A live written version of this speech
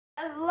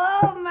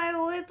Hello, my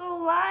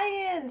little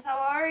lions. How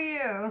are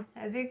you?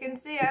 As you can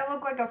see, I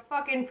look like a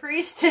fucking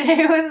priest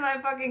today with my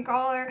fucking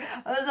collar.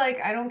 I was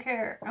like, I don't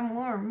care. I'm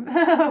warm.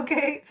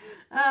 Okay.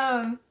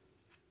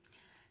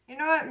 You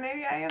know what?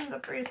 Maybe I am the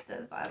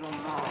priestess. I don't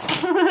know.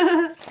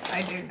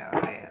 I do know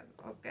I am.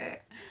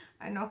 Okay.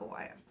 I know who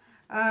I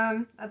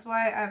am. That's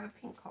why I have a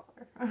pink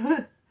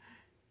collar.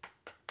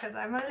 Because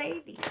I'm a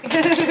lady.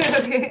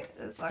 Okay.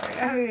 Sorry.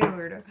 I'm being a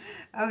weirdo.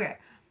 Okay.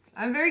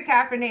 I'm very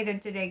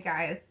caffeinated today,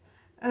 guys.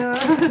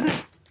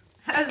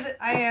 As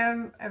I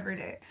am every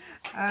day.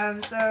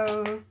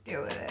 So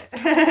deal with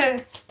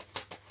it.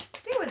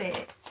 Deal with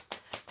it.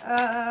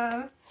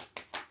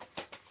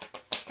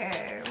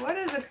 Okay, what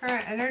is the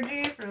current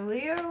energy for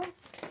Leo?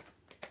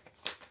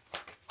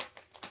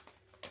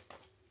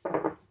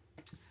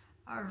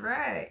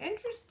 Alright,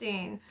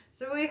 interesting.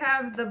 So we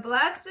have the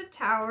Blasted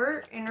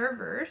Tower in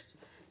reverse.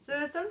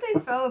 So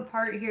something fell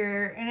apart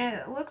here, and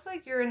it looks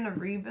like you're in the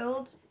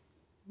rebuild.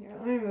 Here,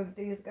 let me move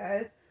these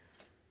guys.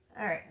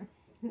 Alright,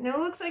 it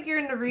looks like you're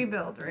in the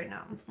rebuild right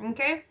now,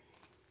 okay?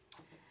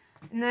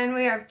 And then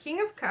we have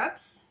King of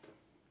Cups,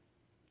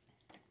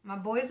 my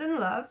boy's in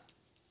love,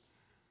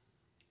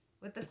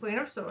 with the Queen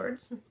of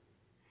Swords,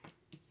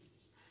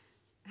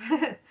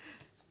 and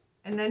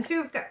then Two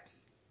of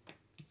Cups.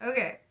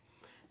 Okay,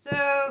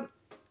 so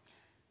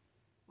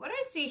what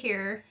I see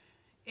here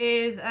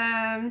is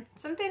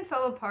something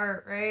fell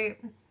apart, right?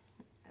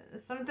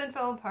 Something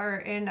fell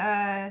apart,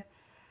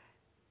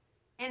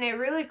 and it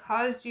really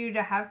caused you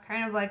to have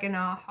kind of like an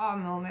aha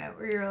moment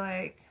where you're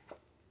like,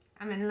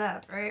 I'm in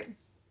love, right?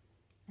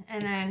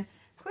 And then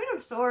Queen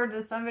of Swords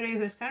is somebody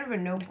who's kind of a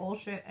no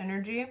bullshit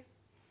energy.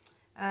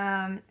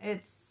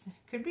 It's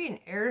could be an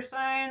air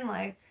sign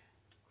like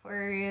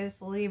Aquarius,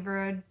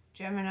 Libra,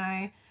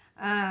 Gemini,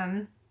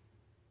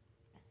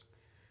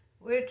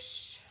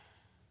 which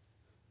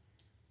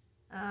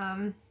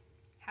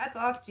hats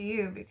off to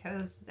you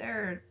because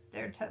they're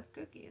tough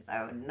cookies.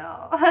 I would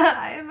know.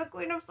 I am a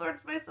Queen of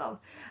Swords myself.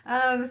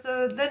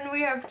 So then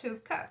we have Two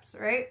of Cups,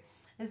 right?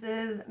 This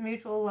is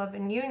mutual love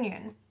and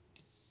union.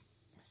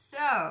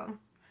 So,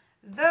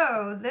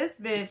 though this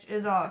bitch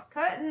is off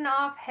cutting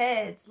off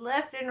heads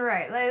left and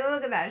right. Like,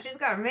 look at that. She's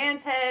got a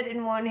man's head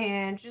in one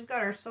hand. She's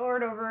got her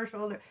sword over her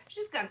shoulder.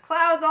 She's got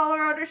clouds all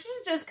around her.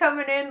 She's just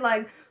coming in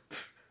like,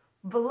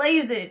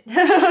 blazing.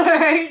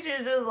 Right?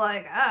 She's just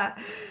like, ah.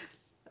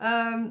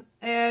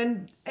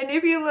 And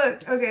if you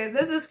look, okay,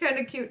 this is kind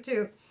of cute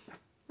too.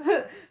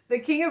 The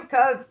King of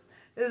Cups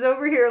is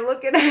over here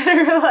looking at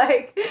her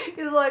like,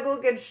 he's like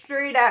looking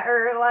straight at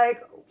her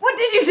like, what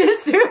did you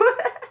just do?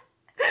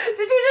 Did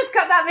you just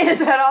cut that man's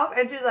head off?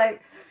 And she's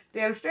like,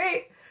 damn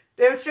straight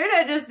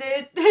I just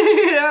did.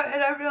 You know,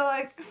 and I feel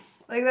like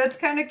that's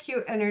kind of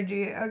cute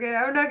energy. Okay,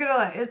 I'm not gonna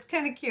lie, it's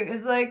kind of cute.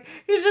 It's like,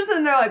 he's just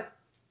in there like,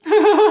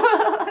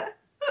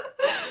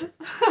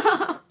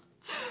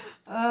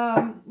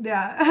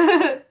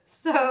 yeah.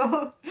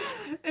 So,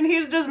 and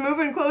he's just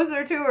moving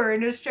closer to her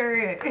in his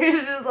chariot.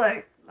 He's just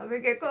like, let me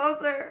get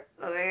closer.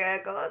 Let me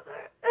get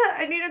closer.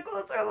 I need a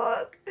closer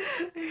look.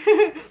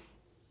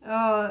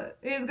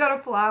 He's got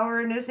a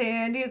flower in his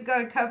hand. He's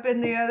got a cup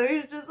in the other.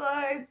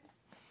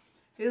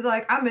 He's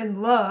like, I'm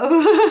in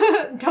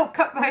love. Don't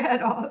cut my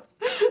head off.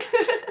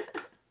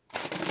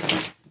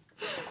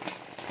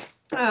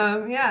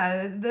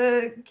 Yeah,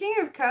 the King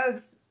of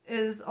Cups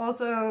is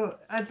also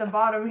at the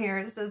bottom here.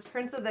 It says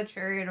Prince of the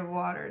Chariot of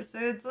Waters. So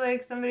it's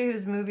like somebody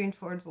who's moving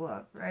towards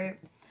love, right?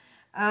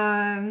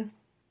 And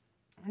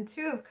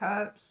Two of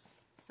Cups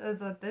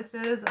says that this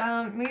is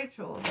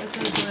mutual. This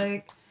is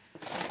like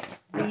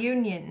the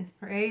union,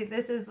 right?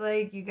 This is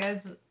like you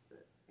guys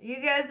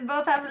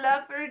both have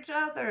love for each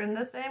other in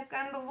the same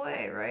kind of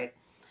way, right?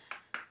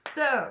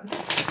 So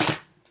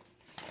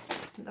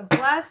the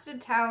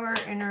Blasted Tower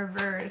in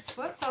reverse.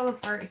 What fell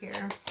apart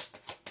here?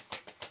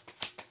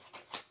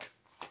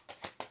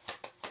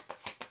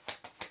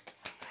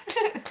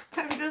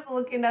 I'm just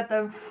looking at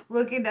them,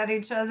 looking at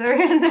each other,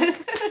 and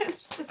this,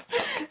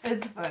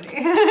 it's funny.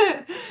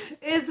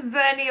 It's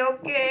funny,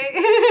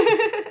 okay?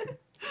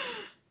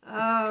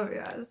 Oh,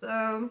 yeah,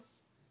 so,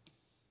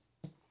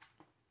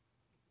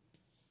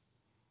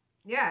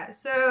 yeah,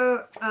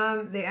 so,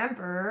 the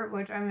Emperor,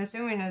 which I'm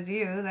assuming is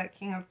you, that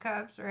King of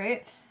Cups,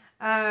 right?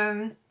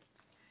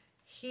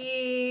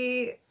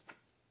 He,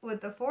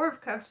 with the Four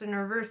of Cups in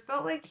reverse,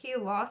 felt like he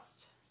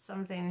lost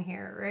something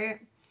here, right?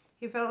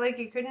 He felt like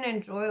he couldn't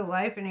enjoy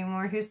life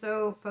anymore. He's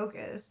so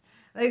focused.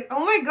 Like,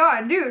 oh my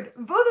god, dude,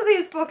 both of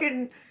these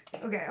fucking,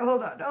 okay,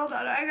 hold on,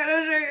 I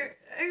gotta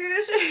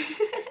show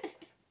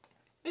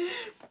you.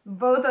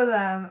 Both of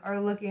them are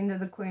looking to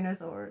the Queen of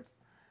Swords.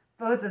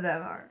 Both of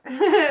them are.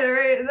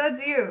 Right? That's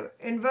you.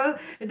 And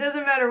both, it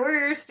doesn't matter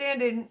where you're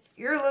standing,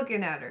 you're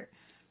looking at her.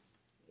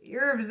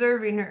 You're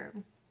observing her.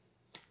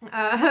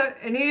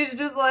 And he's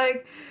just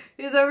like,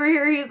 he's over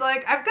here, he's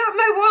like, I've got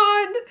my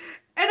wand,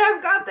 and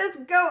I've got this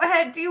goat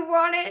head, do you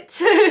want it?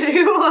 Do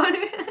you want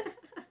it?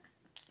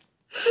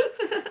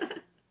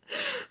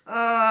 Oh,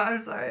 I'm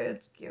sorry,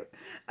 it's cute.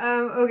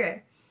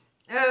 Okay.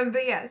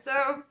 But yeah,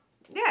 so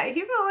yeah,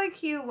 he felt like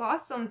he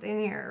lost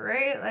something here,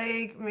 right?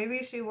 Like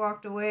maybe she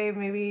walked away,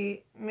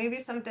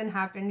 maybe something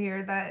happened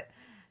here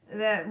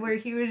that where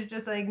he was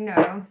just like,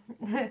 no,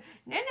 no, no,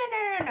 no,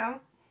 no, no,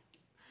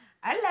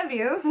 I love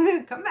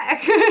you, come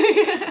back.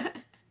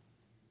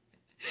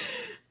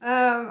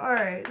 All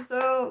right,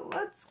 so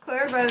let's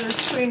clarify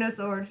this Queen of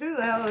Swords. Who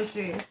the hell is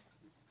she?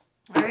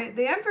 All right,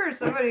 the Emperor is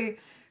somebody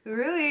who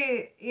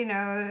really, you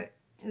know,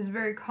 is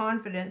very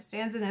confident,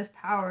 stands in his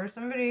power.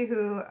 Somebody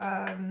who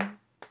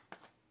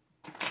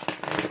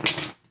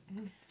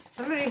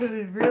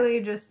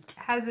really just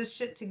has his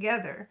shit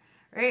together,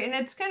 right? And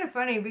it's kind of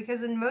funny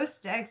because in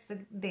most decks,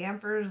 the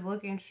Emperor's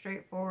looking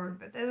straight forward,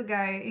 but this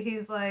guy,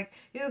 he's like,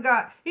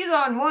 he's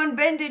on one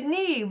bended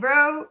knee,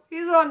 bro.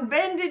 He's on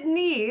bended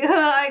knee,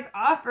 like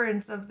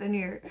offering something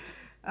here.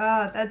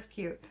 That's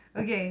cute.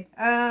 Okay,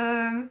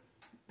 and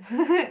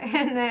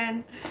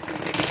then,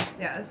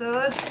 yeah, so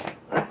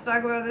let's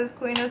talk about this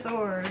Queen of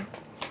Swords.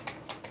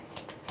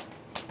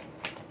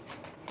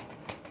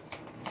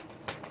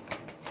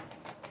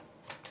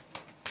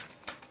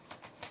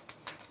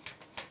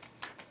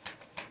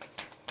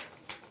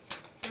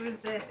 Who is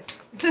this?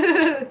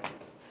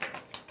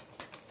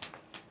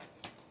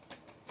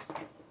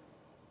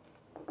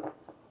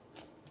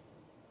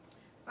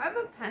 Five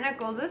of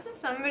Pentacles. This is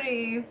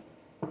somebody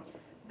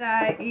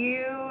that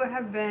you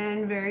have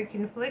been very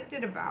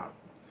conflicted about,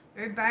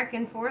 very back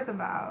and forth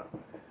about,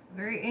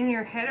 very in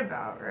your head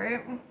about,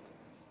 right?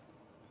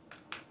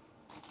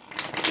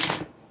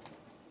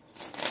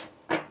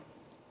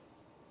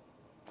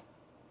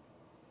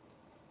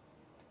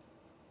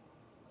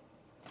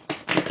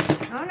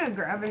 I want to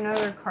grab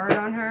another card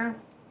on her.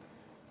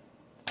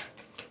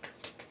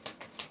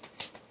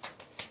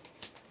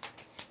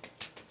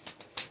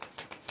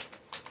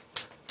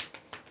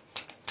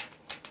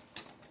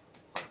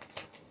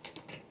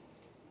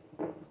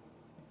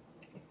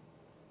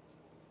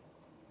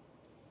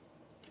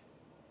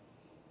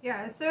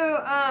 Yeah,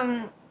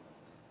 so,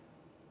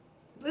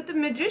 with the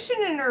Magician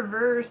in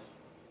reverse,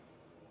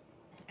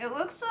 it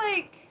looks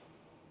like,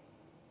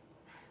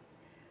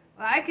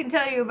 well, I can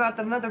tell you about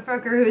the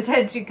motherfucker whose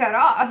head she cut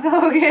off,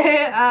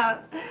 okay?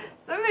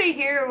 Somebody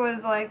here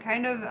was, like,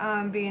 kind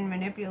of, being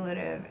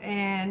manipulative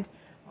and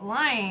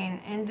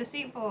lying and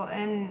deceitful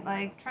and,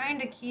 like, trying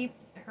to keep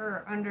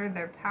her under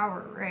their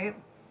power, right?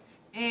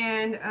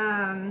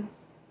 And,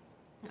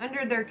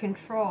 under their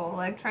control,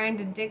 like trying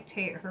to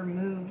dictate her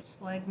moves,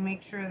 like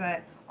make sure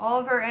that all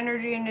of her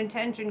energy and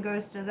attention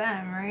goes to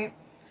them, right?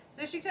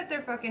 So she cut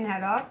their fucking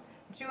head off.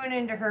 She went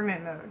into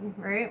hermit mode,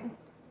 right?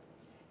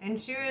 And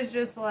she was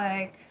just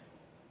like,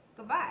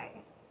 goodbye.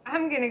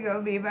 I'm gonna go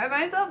be by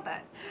myself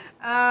then.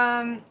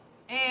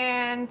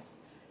 And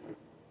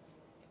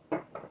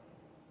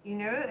you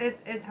know,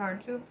 it's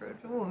hard to approach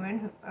a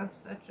woman of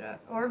such a,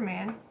 or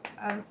man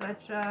of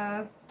such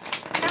a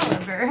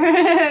caliber,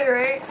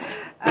 right?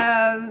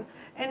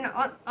 And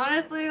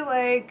honestly,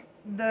 like,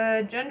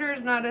 the gender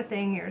is not a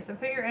thing here, so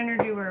put your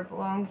energy where it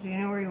belongs. You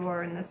know where you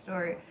are in the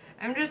story.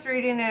 I'm just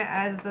reading it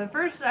as the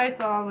first I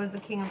saw was the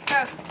King of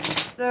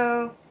Cups,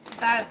 so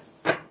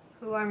that's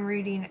who I'm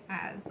reading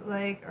as,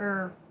 like,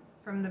 or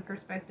from the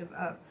perspective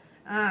of.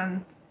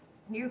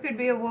 You could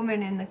be a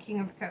woman in the King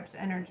of Cups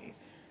energy.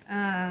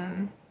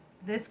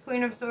 This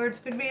Queen of Swords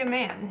could be a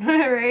man,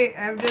 right?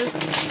 I'm just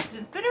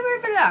put it where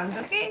it belongs,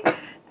 okay?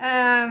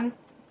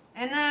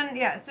 And then,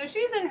 yeah, so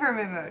she's in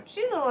hermit mode.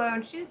 She's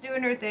alone. She's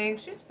doing her thing.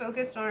 She's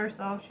focused on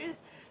herself.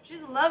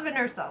 She's loving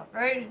herself,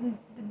 right?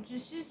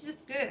 She's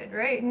just good,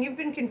 right? And you've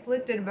been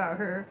conflicted about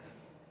her.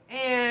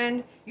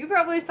 And you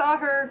probably saw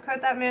her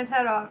cut that man's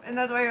head off, and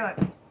that's why you're like,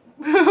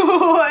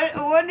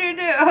 what do you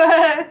do?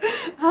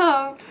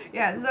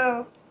 Yeah,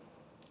 so,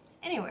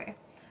 anyway.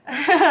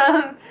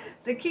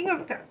 The King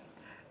of Cups.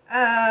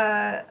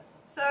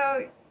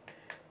 So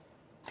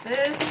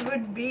this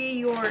would be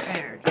your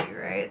energy,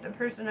 right? The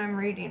person I'm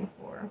reading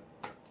for.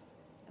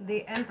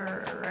 The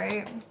Emperor,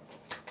 right?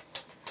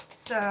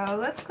 So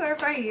let's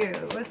clarify you.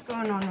 What's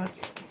going on with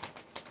you?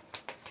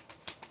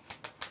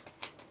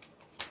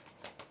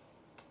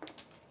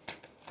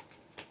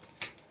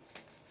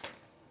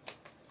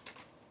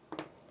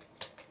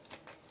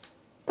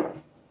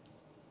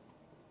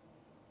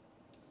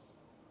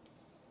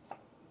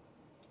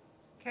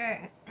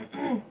 Okay.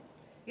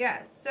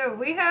 Yeah, so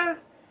we have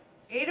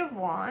Eight of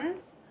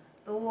Wands,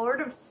 the Lord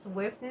of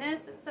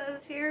Swiftness, it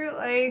says here.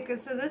 Like,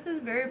 so this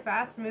is very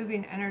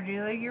fast-moving energy.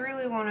 Like, you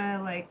really want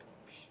to, like,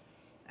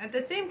 at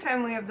the same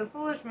time, we have the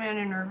Foolish Man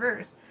in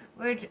reverse,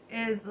 which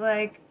is,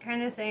 like,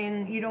 kind of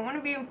saying you don't want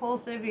to be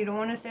impulsive, you don't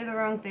want to say the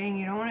wrong thing,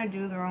 you don't want to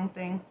do the wrong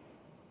thing.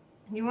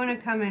 You want to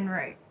come in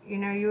right. You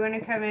know, you want to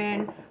come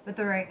in with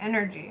the right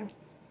energy.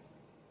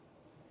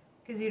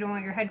 Because you don't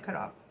want your head cut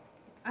off.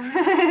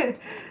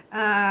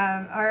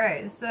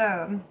 Alright,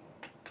 so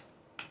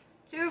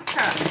Two of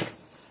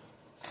Cups.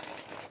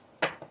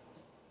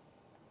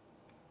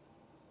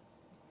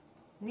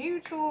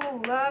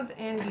 Mutual love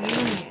and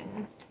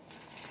union.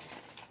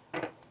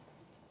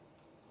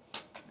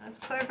 Let's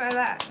clarify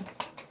that.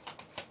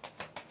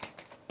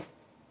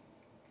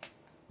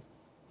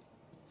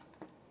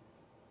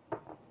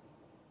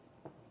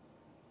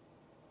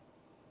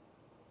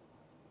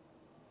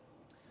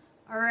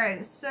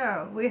 Alright,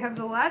 so we have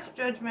the Last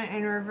Judgment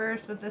in reverse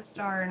with the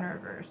Star in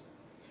reverse.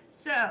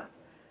 So,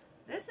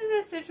 this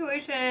is a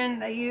situation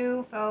that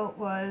you felt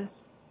was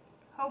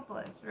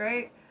hopeless,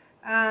 right?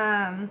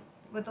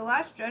 With the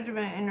Last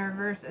Judgment in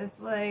reverse,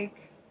 it's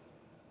like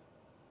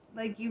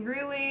you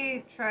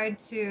really tried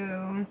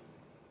to...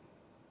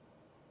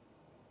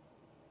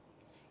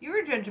 You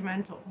were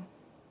judgmental.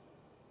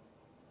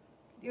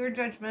 You were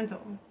judgmental,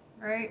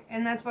 right?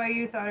 And that's why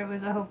you thought it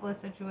was a hopeless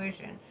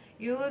situation.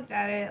 You looked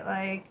at it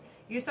like...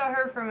 You saw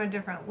her from a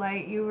different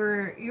light. You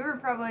were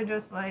probably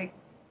just like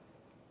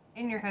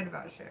in your head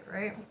about shit,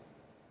 right?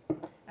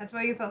 That's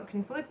why you felt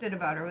conflicted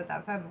about her with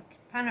that Five of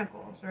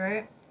Pentacles,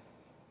 right?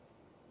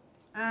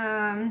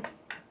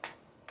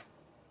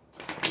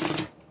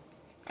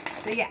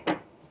 So yeah.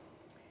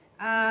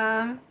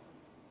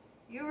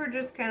 You were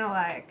just kind of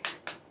like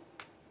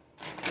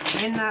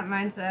in that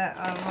mindset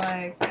of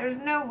like, there's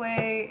no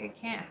way, it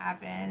can't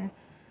happen.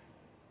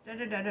 Da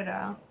da da da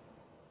da.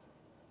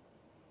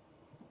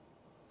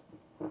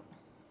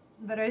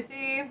 But I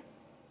see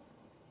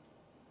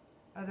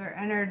other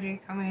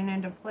energy coming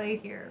into play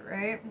here,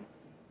 right?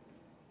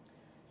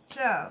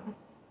 So,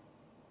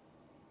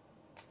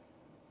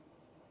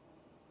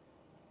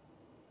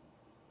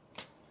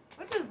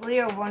 what does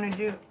Leo want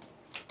to do?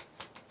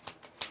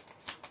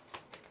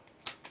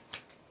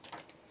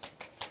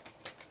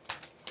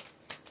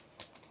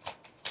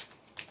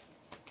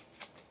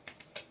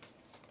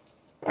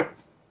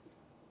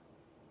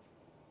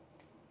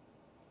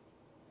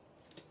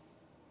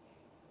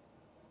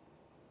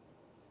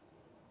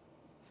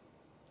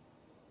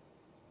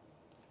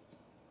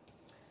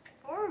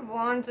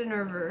 Wands in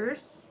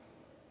reverse.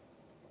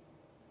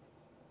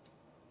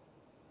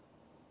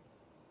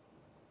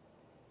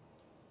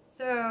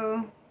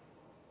 So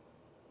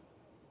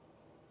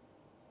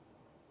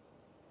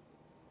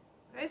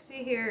what I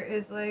see here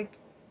is like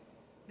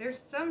there's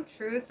some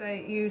truth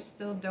that you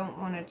still don't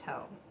want to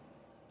tell,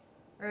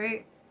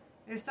 right?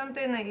 There's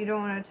something that you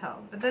don't want to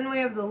tell. But then we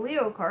have the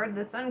Leo card,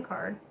 the Sun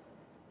card,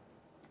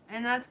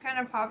 and that's kind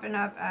of popping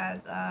up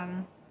as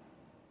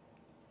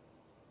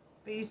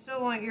but you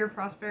still want your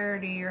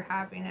prosperity, your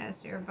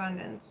happiness, your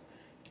abundance.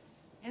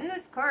 In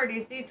this card,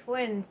 you see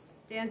twins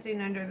dancing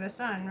under the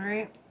sun,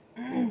 right?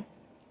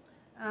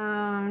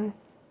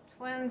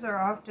 Twins are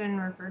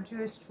often referred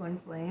to as twin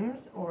flames,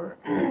 or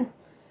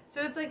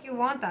so it's like you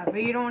want that,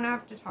 but you don't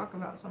have to talk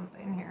about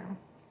something here.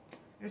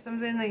 There's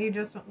something that you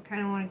just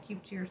kind of want to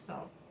keep to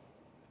yourself,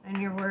 and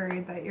you're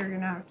worried that you're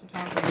gonna have to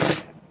talk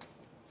about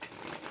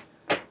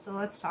it. So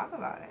let's talk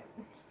about it.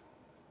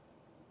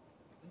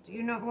 What do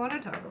you not want to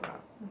talk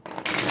about?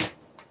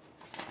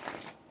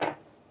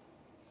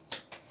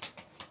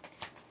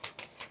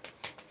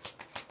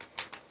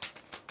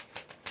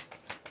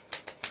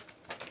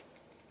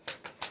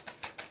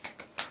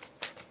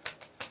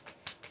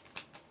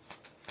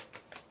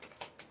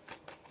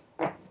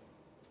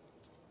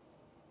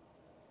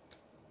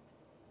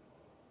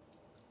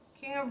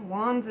 King of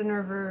Wands in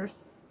reverse.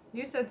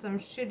 You said some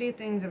shitty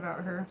things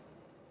about her.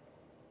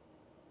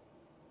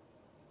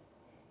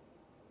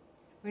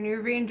 When you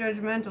were being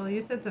judgmental,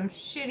 you said some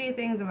shitty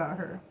things about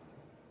her.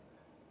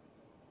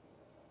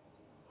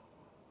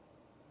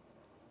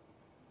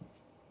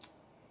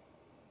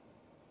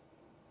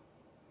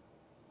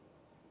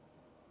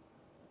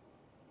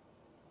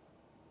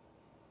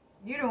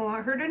 You don't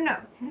want her to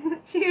know.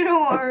 You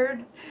don't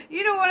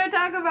want to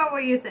talk about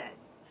what you said.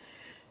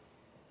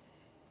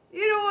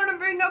 You don't want to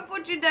bring up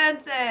what your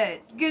dad said.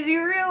 Because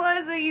you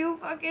realize that you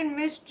fucking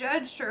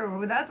misjudged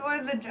her. That's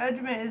why the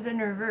Judgment is in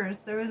reverse.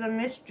 There was a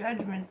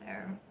misjudgment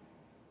there.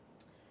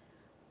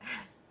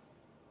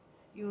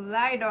 You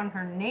lied on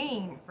her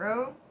name,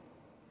 bro.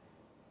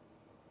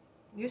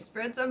 You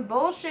spread some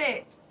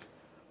bullshit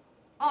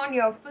on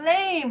your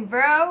flame,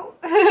 bro.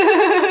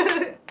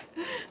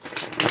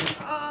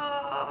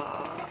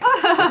 Oh.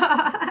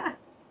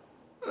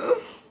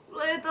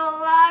 Little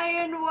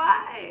lion,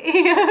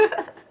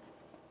 why?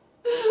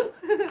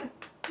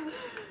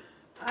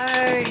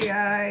 Ay,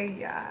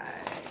 ay,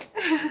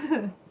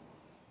 ay.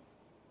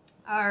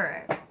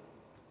 Alright.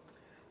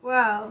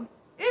 Well,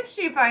 if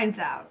she finds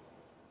out,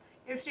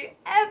 if she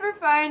ever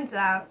finds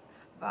out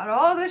about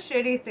all the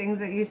shitty things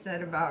that you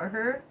said about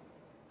her,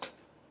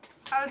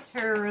 how's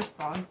her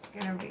response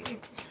gonna be?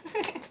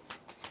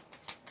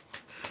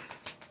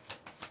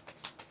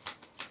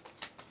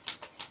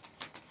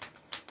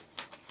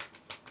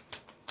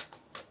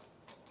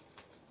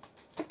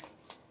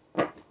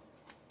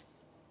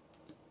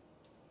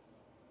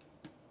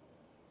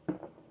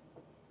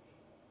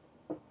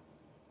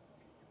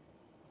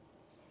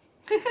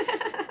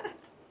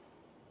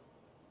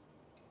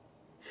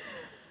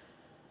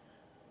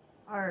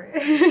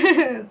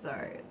 Alright.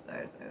 Sorry.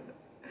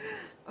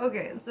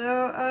 Okay,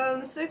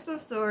 so, Six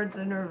of Swords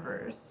in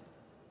reverse.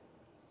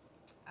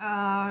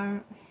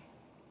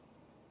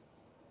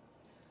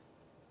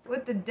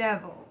 With the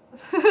Devil.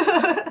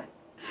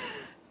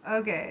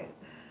 Okay,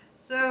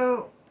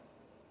 so,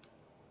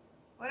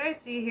 what I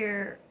see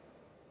here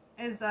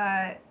is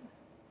that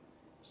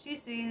she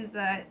sees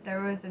that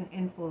there was an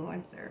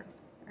influencer,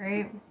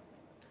 right?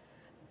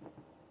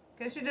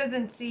 Because she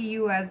doesn't see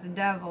you as the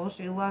devil.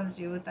 She loves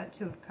you with that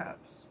Two of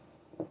Cups.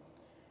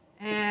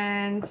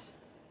 And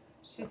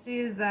she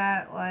sees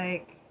that,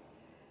 like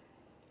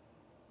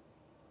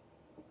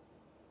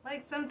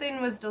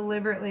something was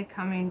deliberately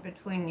coming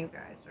between you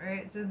guys,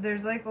 right? So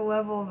there's like a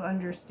level of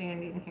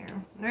understanding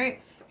here,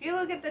 right? If you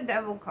look at the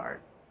Devil card,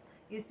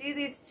 you see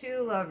these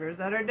two lovers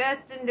that are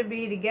destined to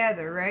be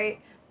together,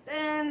 right?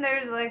 Then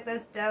there's like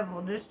this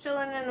devil just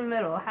chilling in the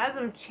middle, has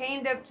them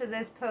chained up to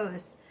this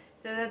post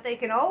so that they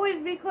can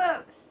always be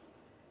close.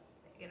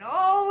 They can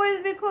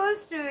always be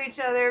close to each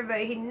other, but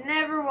he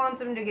never wants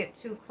them to get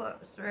too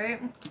close, right?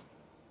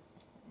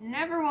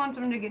 Never wants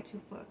them to get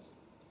too close.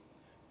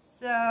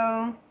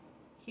 So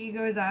he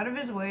goes out of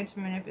his way to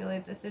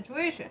manipulate the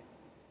situation.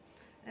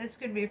 This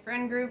could be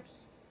friend groups,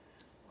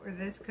 or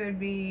this could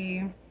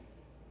be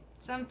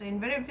something,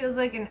 but it feels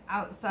like an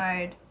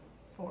outside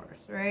force,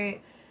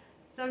 right?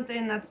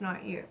 Something that's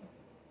not you.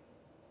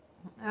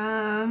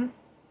 I'm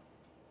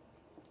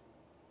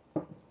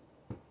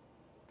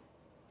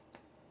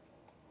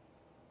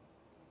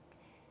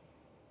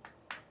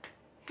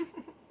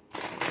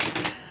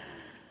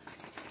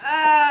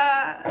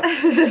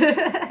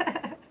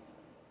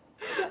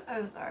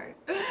sorry.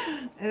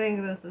 I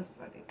think this is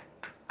funny.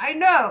 I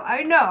know.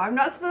 I'm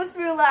not supposed to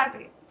be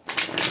laughing.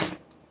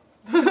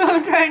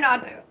 I'm trying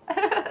not to.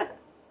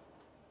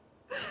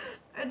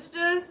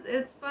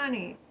 It's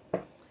funny.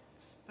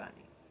 It's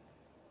funny.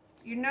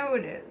 You know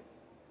it is.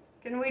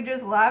 Can we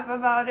just laugh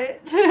about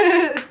it?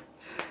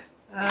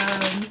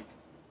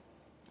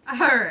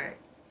 Alright.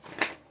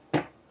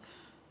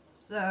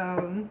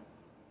 So,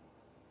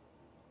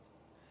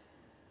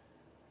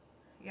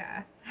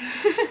 yeah.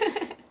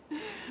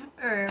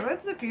 Alright,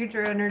 what's the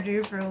future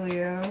energy for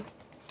Leo?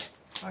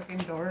 Fucking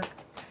dork.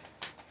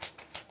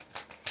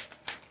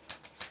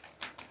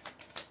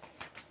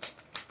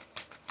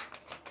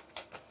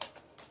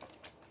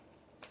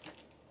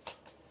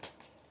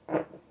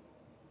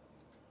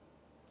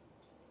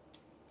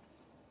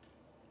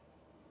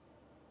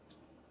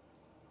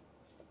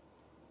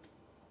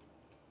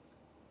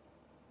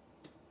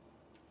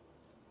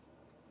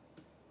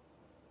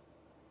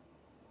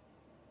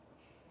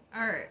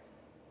 Alright.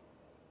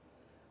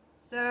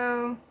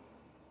 So,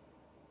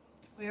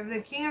 we have the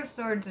King of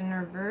Swords in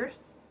reverse.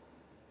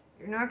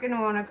 You're not going to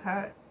want to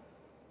cut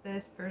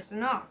this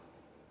person off.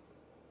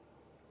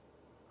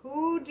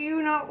 Who do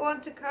you not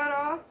want to cut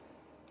off?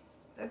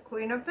 The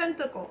Queen of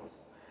Pentacles,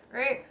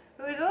 right?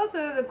 Who is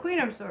also the Queen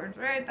of Swords,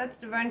 right? That's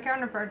divine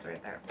counterparts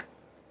right there.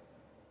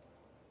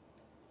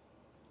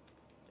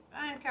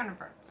 Divine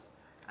counterparts.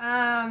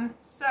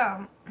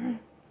 So,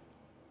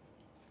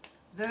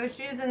 though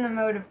she's in the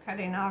mode of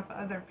cutting off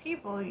other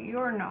people,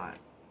 you're not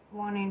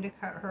wanting to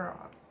cut her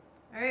off,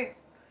 right?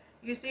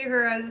 You see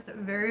her as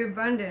very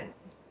abundant,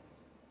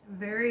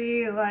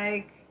 very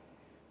like,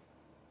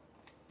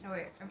 oh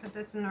wait, I put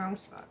this in the wrong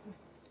spot.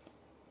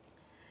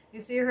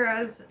 You see her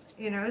as,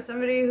 you know,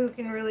 somebody who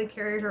can really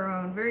carry her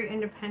own, very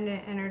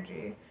independent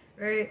energy,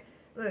 right?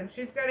 Look,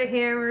 she's got a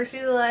hammer.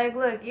 She's like,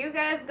 look, you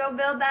guys go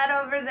build that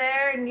over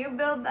there and you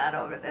build that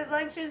over there.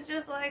 Like, she's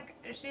just like,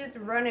 she's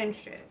running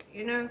shit,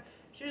 you know?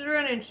 She's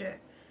running shit.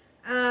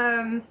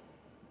 And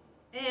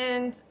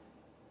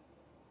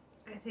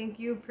I think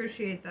you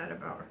appreciate that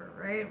about her,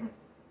 right?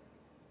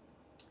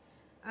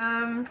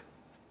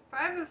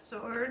 Five of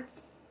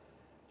Swords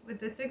with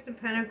the Six of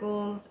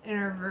Pentacles in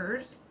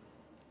reverse.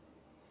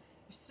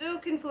 You're still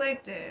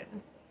conflicted,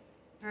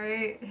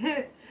 right?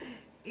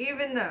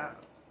 Even though,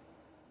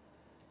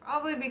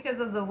 probably because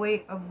of the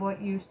weight of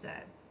what you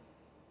said.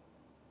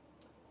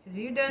 Because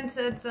you done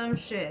said some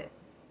shit.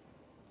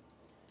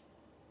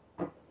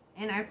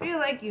 And I feel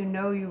like you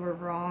know you were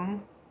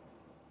wrong.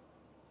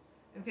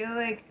 I feel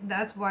like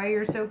that's why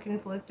you're so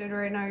conflicted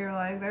right now. You're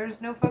like, there's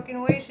no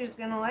fucking way she's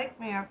gonna like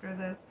me after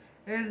this.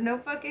 There's no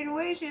fucking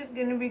way she's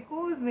gonna be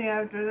cool with me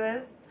after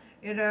this.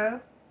 You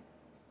know?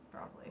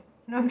 Probably.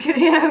 No, I'm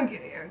kidding. I'm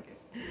kidding.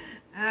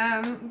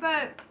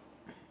 But,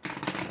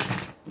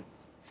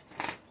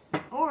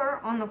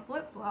 or on the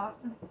flip-flop,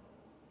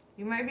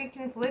 you might be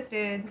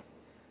conflicted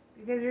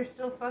because you're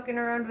still fucking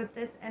around with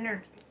this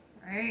energy,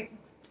 right?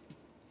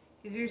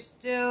 Because you're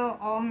still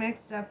all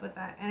mixed up with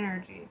that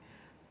energy.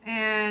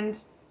 And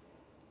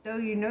though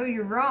you know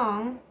you're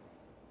wrong,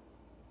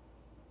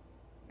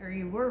 or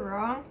you were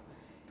wrong,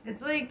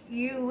 it's like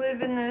you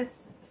live in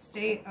this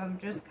state of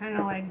just kind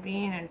of like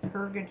being in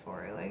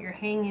purgatory. Like you're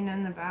hanging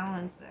in the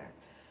balance there.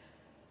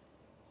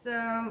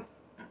 So,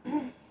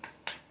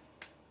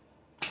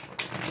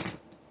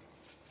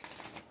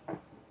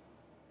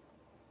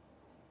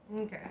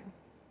 okay.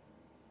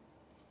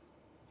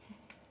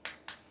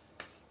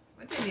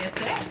 What did you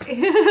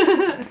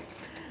say?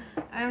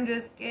 I'm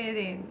just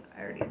kidding.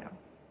 I already know.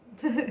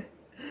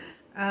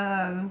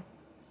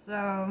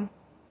 So,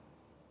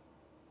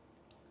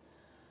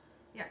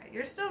 yeah,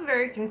 you're still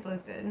very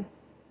conflicted.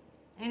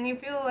 And you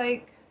feel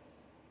like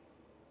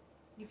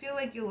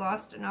you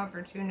lost an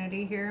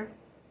opportunity here.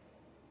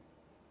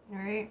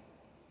 Right?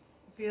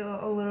 You feel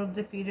a little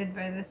defeated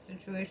by this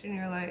situation.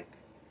 You're like,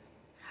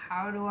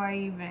 how do I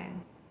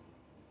even?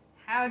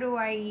 How do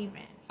I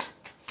even?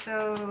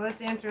 So let's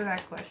answer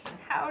that question.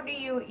 How do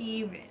you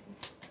even?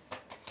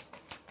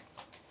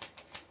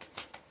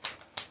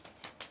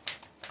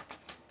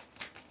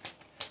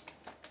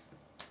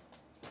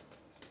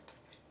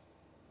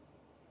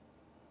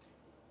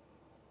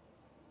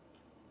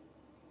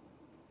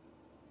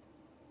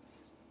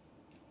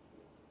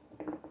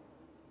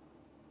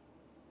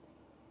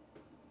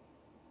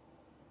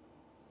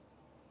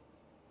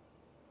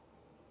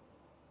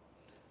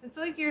 It's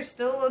like you're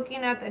still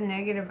looking at the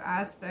negative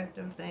aspect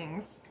of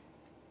things.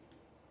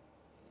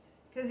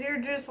 Because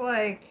you're just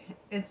like,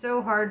 it's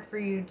so hard for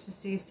you to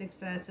see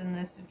success in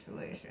this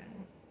situation,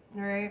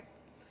 right?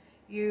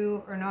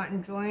 You are not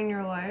enjoying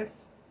your life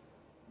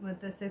with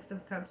the Six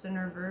of Cups in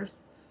reverse.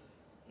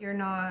 You're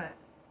not,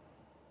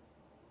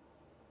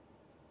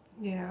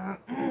 you know,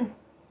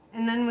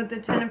 and then with the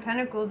Ten of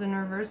Pentacles in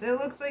reverse, it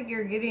looks like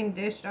you're getting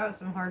dished out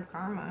some hard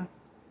karma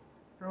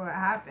for what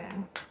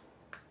happened.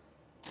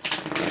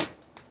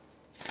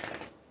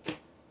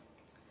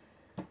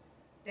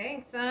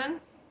 Thanks,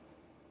 son.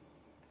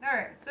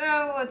 Alright,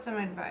 so what's some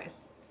advice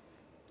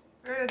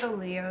for the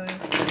Leos?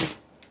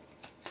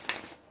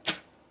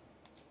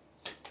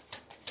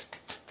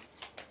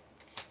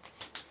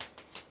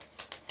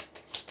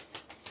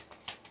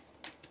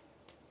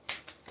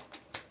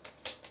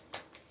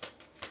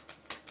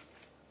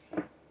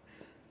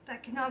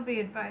 That cannot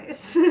be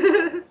advice.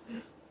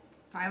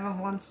 Five of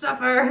Wands,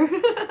 suffer.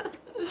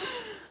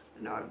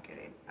 No, I'm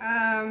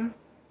kidding.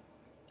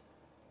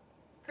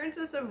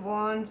 Princess of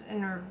Wands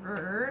in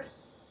reverse.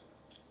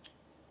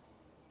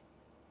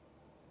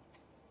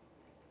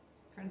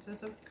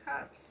 Princess of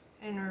Cups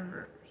in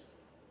reverse.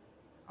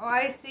 Oh,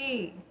 I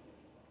see.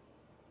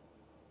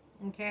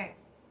 Okay.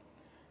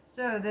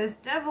 So this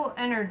devil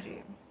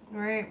energy,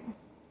 right?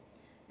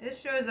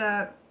 This shows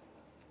up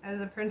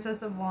as a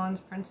Princess of Wands,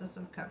 Princess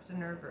of Cups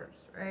in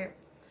reverse, right?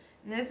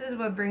 And this is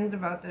what brings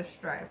about this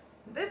strife.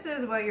 This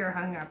is what you're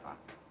hung up on.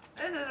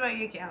 This is what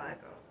you can't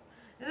let go.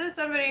 This is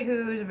somebody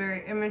who's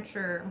very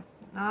immature,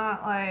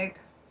 not like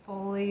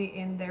fully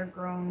in their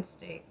grown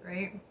state,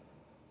 right?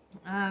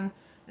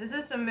 This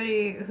is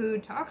somebody who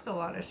talks a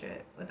lot of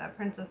shit with that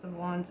Princess of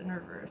Wands in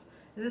reverse.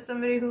 This is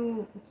somebody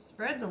who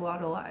spreads a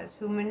lot of lies,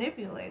 who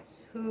manipulates,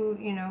 who,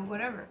 you know,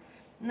 whatever.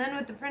 And then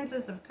with the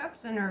Princess of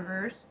Cups in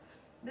reverse,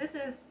 this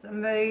is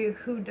somebody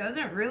who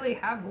doesn't really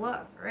have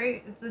love,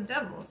 right? It's a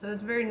devil, so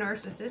it's very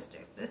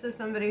narcissistic. This is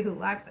somebody who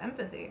lacks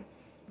empathy.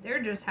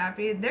 They're just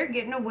happy they're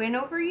getting a win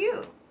over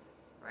you,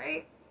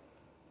 right?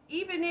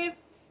 Even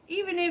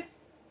if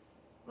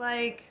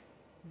like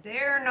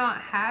they're not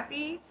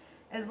happy,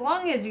 as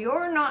long as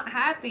you're not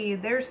happy,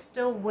 they're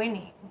still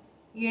winning,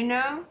 you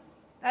know?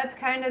 That's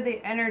kind of the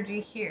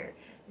energy here.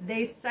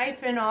 They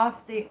siphon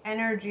off the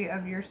energy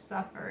of your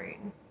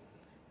suffering.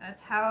 That's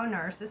how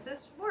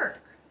narcissists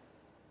work.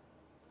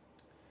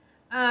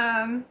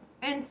 And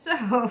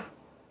so,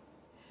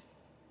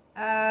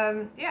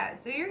 yeah,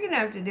 so you're gonna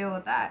have to deal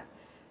with that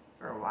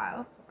for a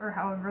while, or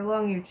however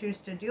long you choose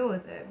to deal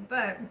with it.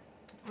 But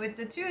with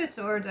the Two of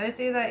Swords, I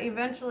see that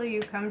eventually you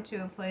come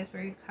to a place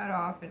where you cut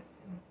off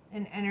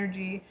an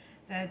energy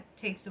that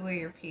takes away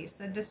your peace,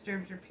 that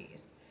disturbs your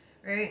peace,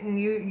 right? And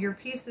your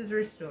peace is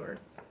restored.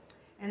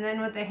 And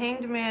then with the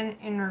Hanged Man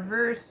in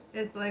reverse,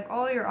 it's like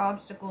all your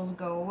obstacles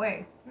go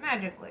away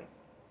magically,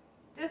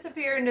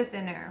 disappear into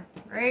thin air,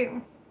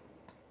 right?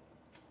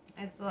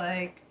 It's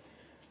like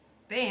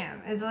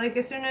bam. It's like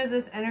as soon as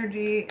this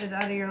energy is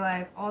out of your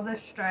life, all the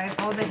strife,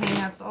 all the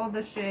hang-ups, all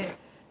the shit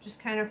just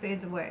kind of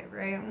fades away,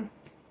 right?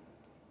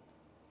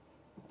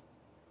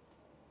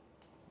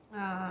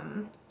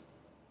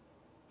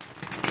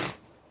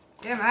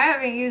 Damn, I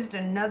haven't used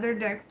another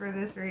deck for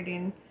this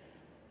reading.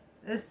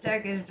 This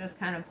deck is just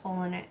kind of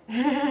pulling it.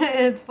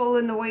 It's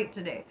pulling the weight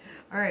today.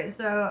 Alright,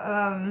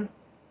 so,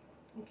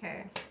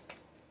 okay.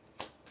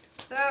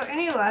 So,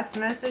 any last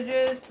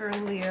messages for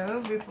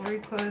Leo before we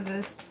close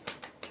this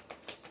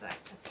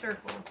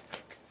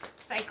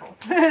cycle?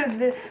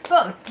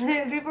 Both.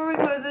 Before we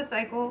close this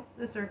cycle,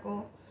 the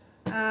circle.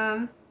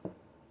 I'm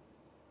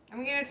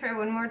going to try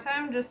one more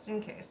time just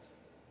in case.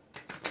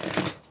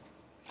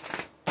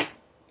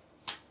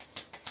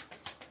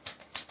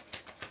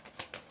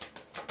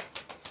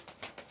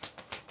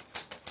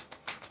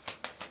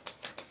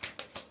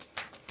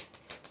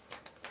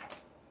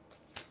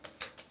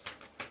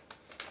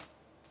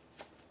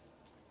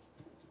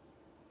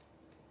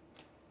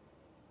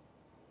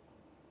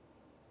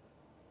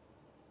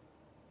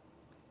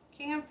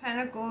 King of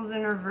Pentacles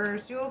in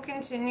reverse. You will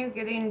continue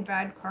getting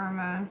bad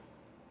karma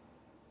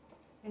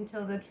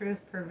until the truth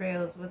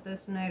prevails with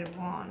this Knight of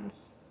Wands.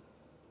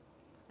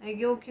 Like,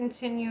 you'll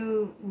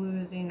continue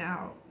losing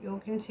out. You'll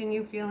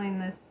continue feeling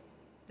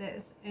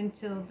this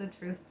until the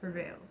truth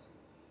prevails.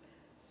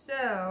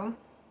 So,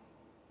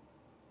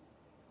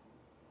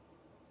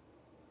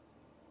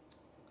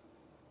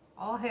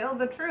 all hail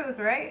the truth,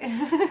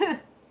 right?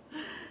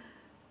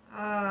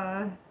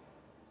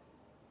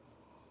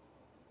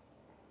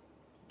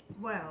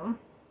 Well,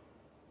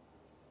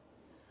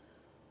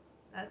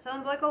 that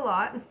sounds like a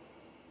lot.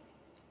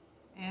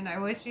 And I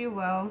wish you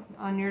well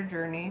on your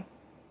journey.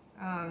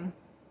 I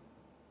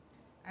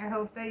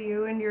hope that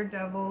you and your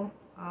devil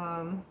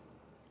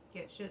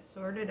get shit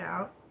sorted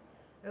out.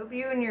 I hope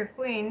you and your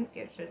queen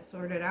get shit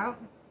sorted out.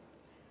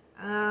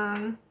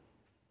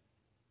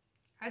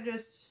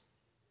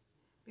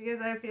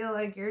 Because I feel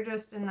like you're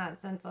just in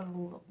that sense of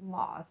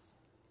loss,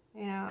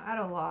 you know, at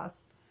a loss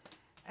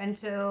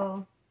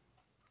until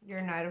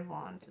your Knight of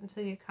Wands,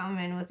 until you come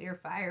in with your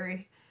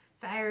fiery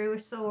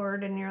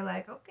sword and you're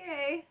like,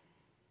 okay,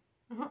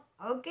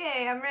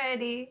 okay, I'm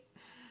ready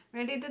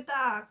to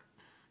talk.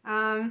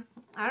 I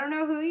don't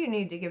know who you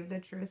need to give the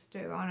truth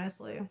to,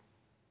 honestly.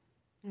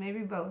 Maybe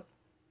both.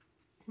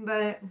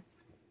 But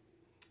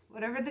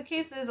whatever the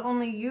case is,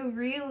 only you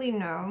really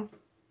know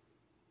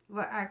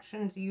what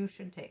actions you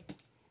should take.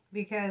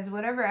 Because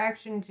whatever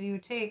actions you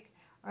take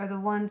are the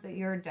ones that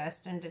you're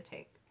destined to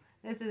take.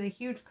 This is a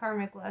huge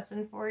karmic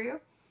lesson for you.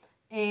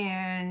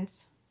 And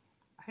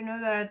I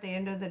know that at the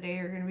end of the day,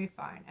 you're going to be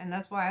fine. And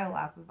that's why I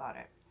laugh about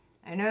it.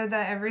 I know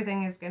that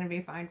everything is going to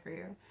be fine for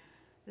you.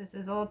 This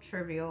is all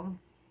trivial.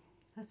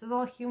 This is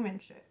all human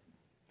shit.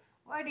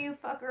 Why do you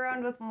fuck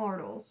around with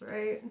mortals,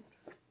 right?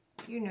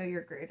 You know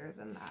you're greater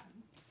than that.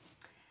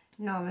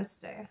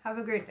 Namaste. Have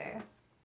a great day.